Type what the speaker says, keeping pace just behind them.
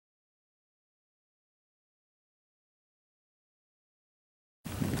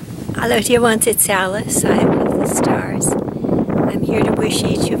Hello dear ones, it's Alice. I am of the stars. I'm here to wish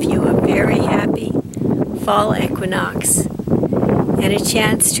each of you a very happy fall equinox and a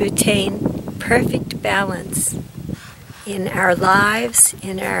chance to attain perfect balance in our lives,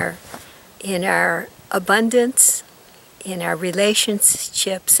 in our abundance, in our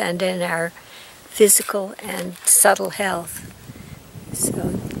relationships, and in our physical and subtle health. So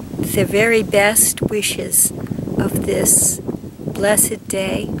the very best wishes of this blessed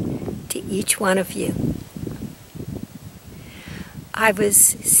day to each one of you. I was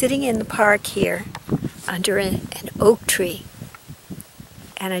sitting in the park here under an oak tree,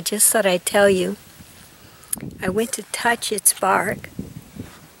 and I just thought I'd tell you, I went to touch its bark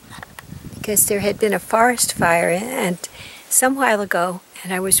because there had been a forest fire and some while ago,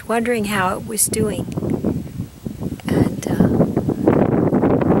 and I was wondering how it was doing. And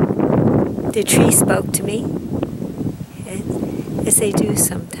the tree spoke to me, as they do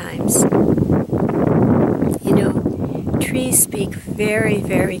sometimes. You know, trees speak very,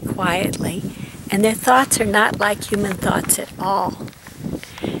 very quietly, and their thoughts are not like human thoughts at all.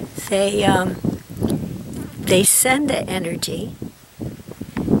 They send the energy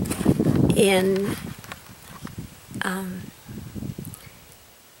in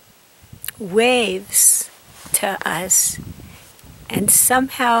waves to us, and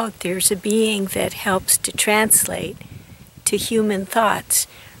somehow there's a being that helps to translate to human thoughts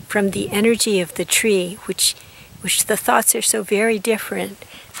from the energy of the tree, which the thoughts are so very different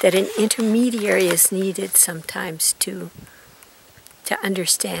that an intermediary is needed sometimes to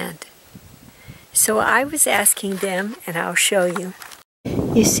understand. So I was asking them, and I'll show you.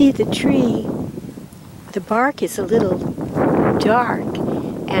 You see the tree, the bark is a little dark,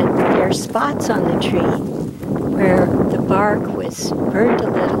 and there are spots on the tree where the bark was burned a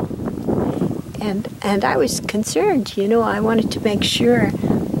little. And I was concerned, you know, I wanted to make sure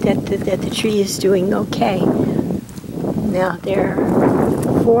that the tree is doing okay. Now there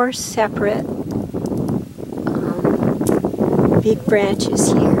are 4 separate big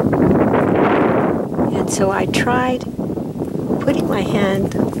branches here. And so I tried putting my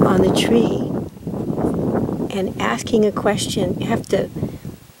hand on the tree and asking a question. You have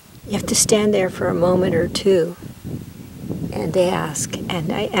to stand there for a moment or two and ask.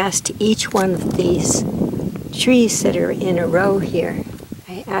 And I asked each one of these trees that are in a row here,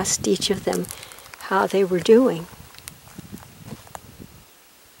 I asked each of them how they were doing.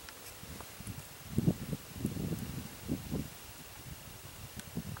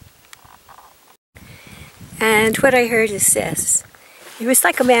 And what I heard is this. It was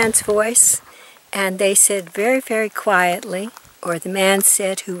like a man's voice, and they said very, very quietly, or the man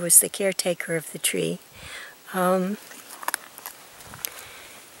said, who was the caretaker of the tree,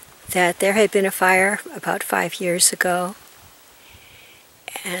 that there had been a fire about 5 years ago,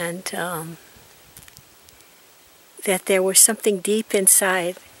 and that there was something deep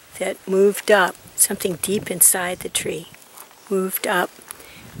inside that moved up, something deep inside the tree, moved up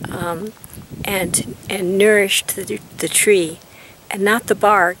and nourished the tree, and not the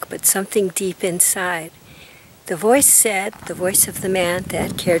bark, but something deep inside. The voice said, the voice of the man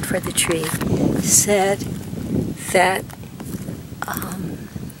that cared for the tree, said that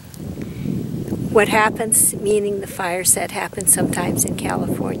what happens, meaning the fires that happen sometimes in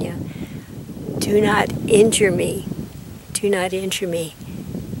California, do not injure me, do not injure me.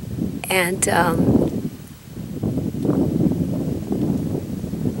 And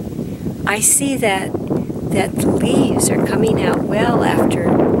I see that the leaves are coming out well after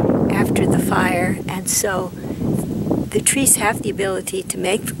the fire, and so the trees have the ability to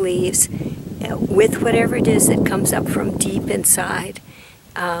make the leaves with whatever it is that comes up from deep inside.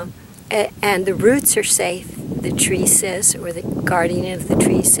 And the roots are safe, the tree says, or the guardian of the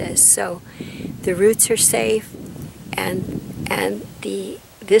tree says. So the roots are safe, and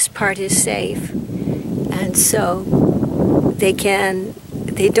this part is safe, and so they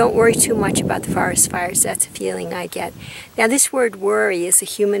don't worry too much about the forest fires. That's a feeling I get. Now this word worry is a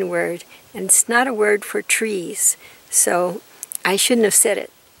human word, and it's not a word for trees, so I shouldn't have said it.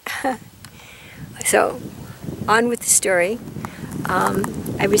 So on with the story.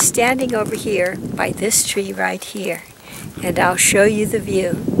 I was standing over here by this tree right here, and I'll show you the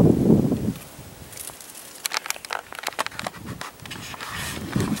view.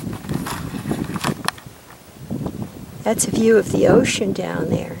 That's a view of the ocean down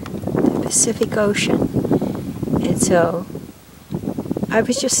there, the Pacific Ocean. And so I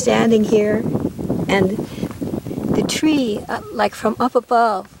was just standing here, and the tree, like from up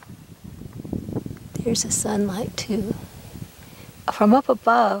above, there's the sunlight too. From up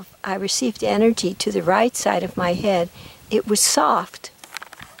above, I received energy to the right side of my head. It was soft.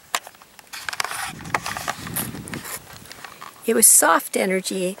 It was soft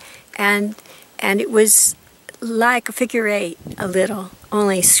energy, and it was like a figure eight a little,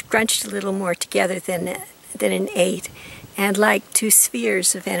 only scrunched a little more together than an eight, and like two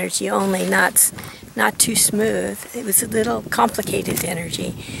spheres of energy, only not too smooth. It was a little complicated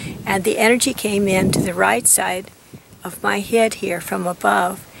energy, and the energy came in to the right side of my head here from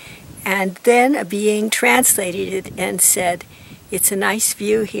above, and then a being translated it and said, "It's a nice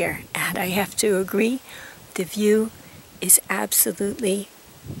view here." And I have to agree, the view is absolutely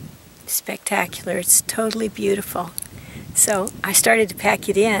spectacular. It's totally beautiful. So I started to pack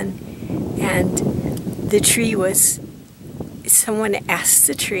it in, and the tree was, someone asked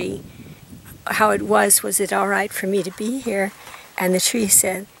the tree how it was it all right for me to be here? And the tree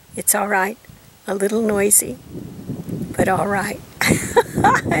said, "It's all right, a little noisy, but all right."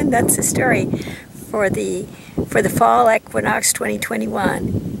 And that's the story for the Fall Equinox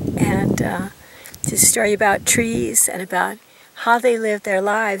 2021. And it's a story about trees and about how they live their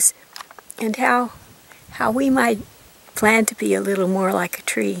lives, and how we might plan to be a little more like a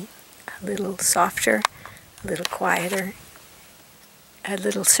tree, a little softer, a little quieter, a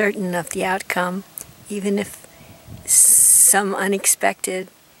little certain of the outcome, even if some unexpected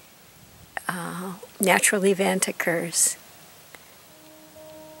natural event occurs.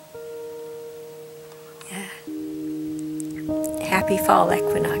 Yeah. Happy Fall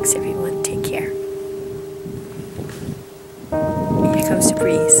Equinox, everyone. Take care. Here comes the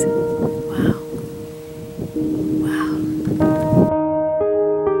breeze. Wow. Wow.